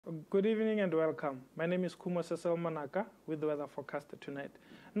Good evening and welcome. My name is Kumo Cecil Manaka with the weather forecast tonight.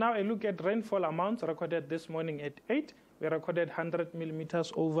 Now a look at rainfall amounts recorded this morning at 8. We recorded 100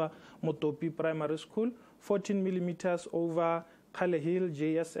 millimeters over Motopi Primary School, 14 millimeters over Kale Hill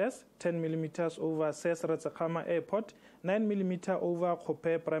JSS, 10 millimeters over Ses Retsekgama Airport, 9 millimeters over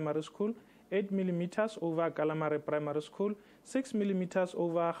Khope Primary School, 8 millimeters over Kalamare Primary School, 6 millimeters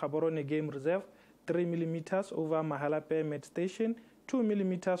over Gaborone Game Reserve, 3 millimeters over Mahalape Med Station, 2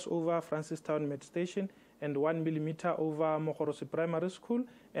 millimeters over Francistown Med Station, and 1 millimeter over Mogorosi Primary School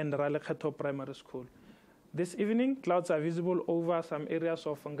and Ralekheto Primary School. This evening, clouds are visible over some areas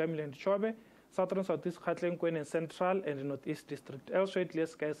of Ngamile and Chobe, southern southeast Gauteng and central and northeast district. Elsewhere, clear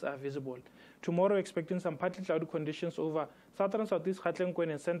skies are visible. Tomorrow, expecting some partly cloudy conditions over southern southeast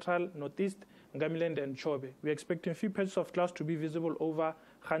Gauteng and central, northeast, Ngamile and Chobe. We're expecting few patches of clouds to be visible over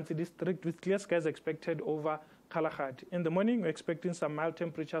Khansi district with clear skies expected over Kalahari. In the morning, we're expecting some mild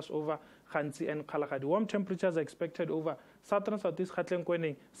temperatures over Khansi and Kalahari. Warm temperatures are expected over southern southeast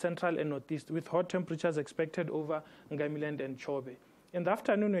Gauteng, central and northeast, with hot temperatures expected over Ngamile and Chobe. In the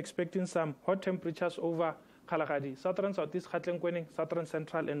afternoon, we're expecting some hot temperatures over Kalahari, southern southeast Gauteng, southern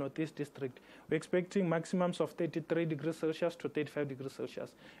central and northeast district. We're expecting maximums of 33 degrees Celsius to 35 degrees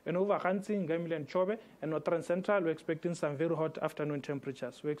Celsius. And over Khansi, Ngamile and Chobe and northern central, we're expecting some very hot afternoon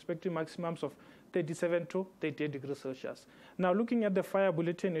temperatures. We're expecting maximums of 37 to 38 degrees Celsius. Now looking at the fire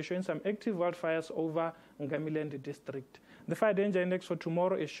bulletin, is showing some active wildfires over Ngamile district. The fire danger index for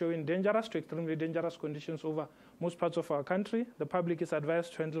tomorrow is showing dangerous to extremely dangerous conditions over most parts of our country. The public is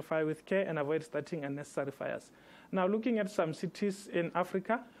advised to handle fire with care and avoid starting unnecessary fires. Now looking at some cities in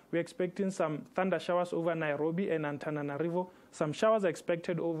Africa, we're expecting some thunder showers over Nairobi and Antananarivo. Some showers are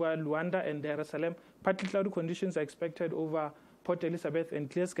expected over Luanda and Dar es Salaam. Partly cloudy conditions are expected over Port Elizabeth, and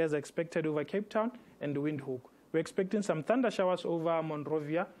clear skies are expected over Cape Town and Windhoek. We're expecting some thunder showers over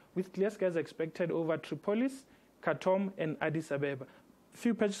Monrovia, with clear skies expected over Tripolis, Khartoum, and Addis Ababa.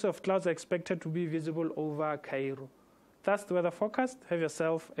 Few patches of clouds are expected to be visible over Cairo. That's the weather forecast. Have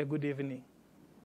yourself a good evening.